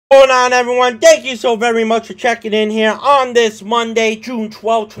What's going on, everyone? Thank you so very much for checking in here on this Monday, June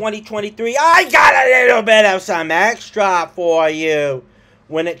 12th, 2023. I got a little bit of some extra for you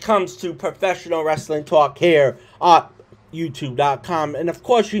when it comes to professional wrestling talk here on YouTube.com. And of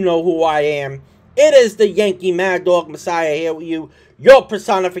course, you know who I am. It is the Yankee Mad Dog Messiah here with you, your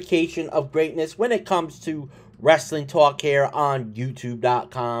personification of greatness when it comes to wrestling talk here on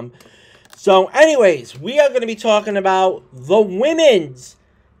YouTube.com. So anyways, we are going to be talking about the women's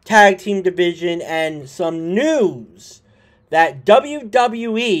tag team division and some news that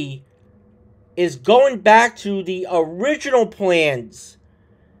WWE is going back to the original plans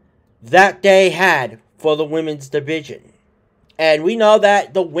that they had for the women's division. And we know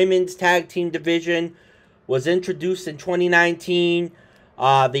that the women's tag team division was introduced in 2019.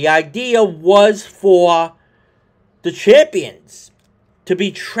 The idea was for the champions to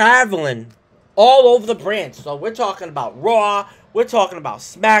be traveling all over the brand. So we're talking about Raw, we're talking about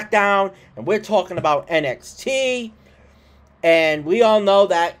SmackDown, and we're talking about NXT. And we all know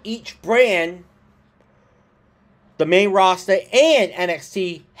that each brand, the main roster and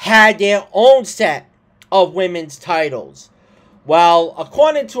NXT, had their own set of women's titles. Well,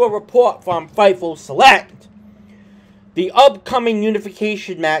 according to a report from Fightful Select, the upcoming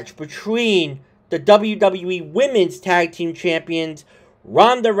unification match between the WWE Women's Tag Team Champions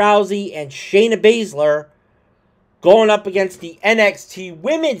Ronda Rousey and Shayna Baszler going up against the NXT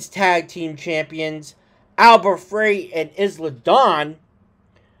Women's Tag Team Champions Alba Fyre and Isla Dawn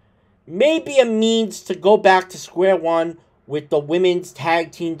may be a means to go back to square one with the women's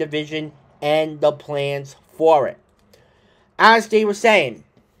tag team division and the plans for it. As they were saying,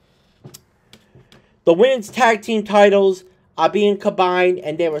 the women's tag team titles are being combined,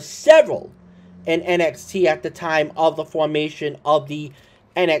 and there were several in NXT at the time of the formation of the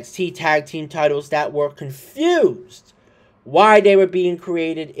NXT tag team titles that were confused why they were being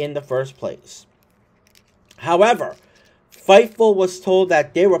created in the first place. However, Fightful was told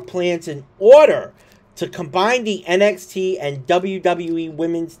that there were plans in order to combine the NXT and WWE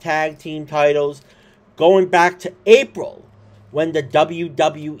women's tag team titles going back to April when the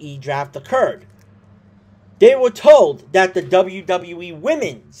WWE draft occurred. They were told that the WWE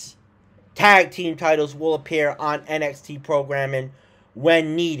women's tag team titles will appear on NXT programming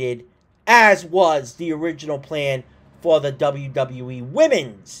when needed, as was the original plan for the WWE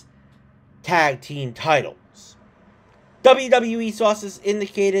women's tag team titles. WWE sources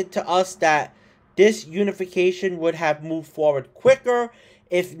indicated to us that this unification would have moved forward quicker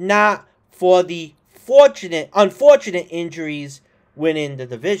if not for the unfortunate injuries within the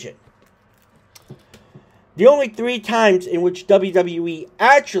division. The only 3 times in which WWE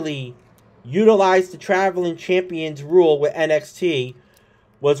actually utilized the traveling champions rule with NXT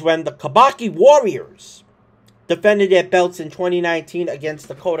was when the Kabaki Warriors defended their belts in 2019 against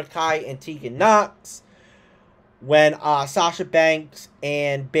Dakota Kai and Tegan Nox, when Sasha Banks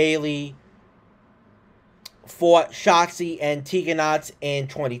and Bayley fought Shotzi and Tegan Nox in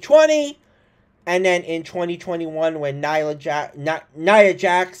 2020, and then in 2021 when Nia Jax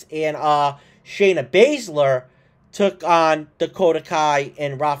and Shayna Baszler took on Dakota Kai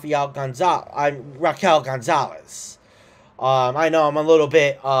and Raquel Gonzalez. I know I'm a little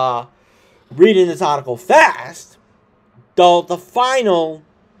bit reading this article fast, though the final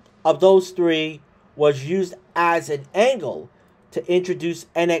of those 3 was used as an angle to introduce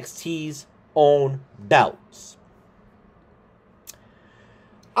NXT's own belts.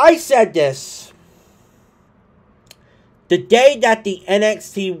 I said this the day that the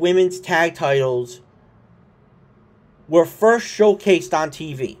NXT women's tag titles were first showcased on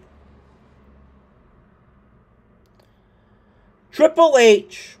TV. Triple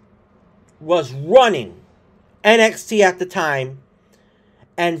H was running NXT at the time,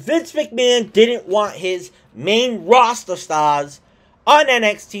 and Vince McMahon didn't want his main roster stars on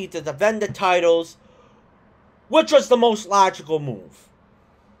NXT to defend the titles, which was the most logical move.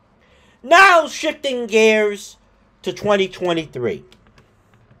 Now shifting gears to 2023.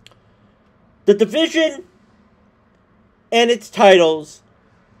 The division and its titles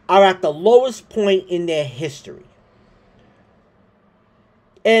are at the lowest point in their history.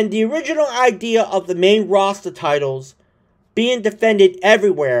 And the original idea of the main roster titles being defended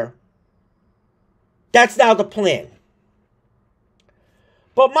everywhere, that's now the plan.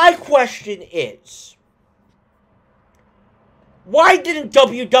 But my question is, why didn't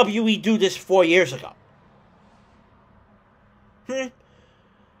WWE do this 4 years ago?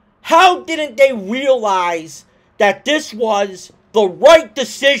 How didn't they realize that this was the right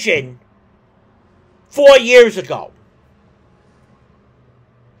decision 4 years ago?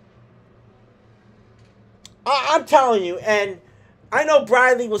 I'm telling you, and I know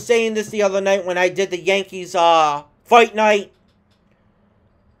Bradley was saying this the other night when I did the Yankees fight night,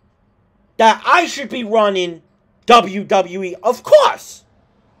 that I should be running WWE. Of course.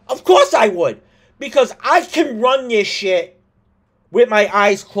 Of course I would. Because I can run this shit with my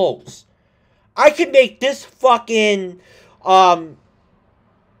eyes closed. I can make this fucking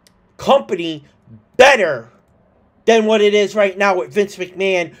company better than what it is right now with Vince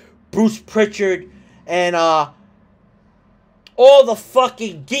McMahon, Bruce Pritchard, and all the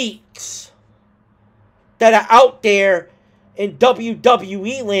fucking geeks that are out there in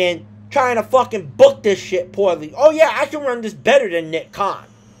WWE land trying to fucking book this shit poorly. Oh yeah, I can run this better than Nick Khan.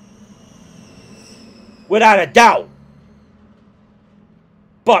 Without a doubt.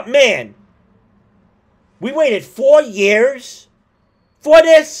 But man, we waited 4 years for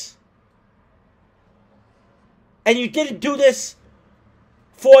this. And you didn't do this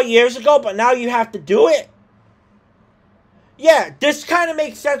 4 years ago, but now you have to do it? Yeah, this kind of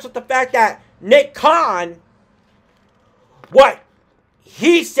makes sense with the fact that Nick Khan, what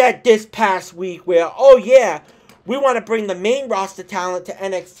he said this past week where, oh yeah, we want to bring the main roster talent to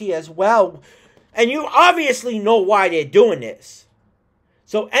NXT as well. And you obviously know why they're doing this.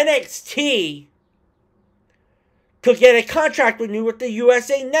 So NXT could get a contract renewed with the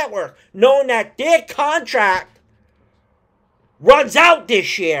USA Network, knowing that their contract runs out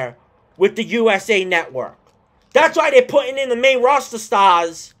this year with the USA Network. That's why they're putting in the main roster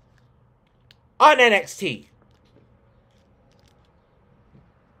stars on NXT.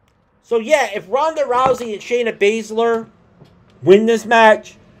 So yeah, if Ronda Rousey and Shayna Baszler win this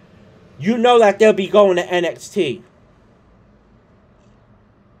match, you know that they'll be going to NXT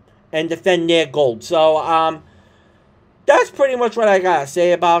and defend their gold. So, that's pretty much what I gotta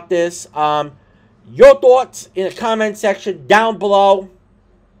say about this. Your thoughts in the comment section down below.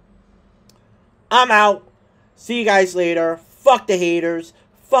 I'm out. See you guys later. Fuck the haters.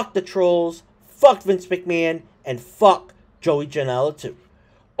 Fuck the trolls. Fuck Vince McMahon. And fuck Joey Janela too.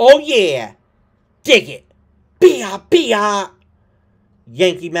 Oh yeah. Dig it. Bia, bia.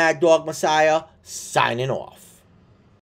 Yankee Mad Dog Messiah signing off.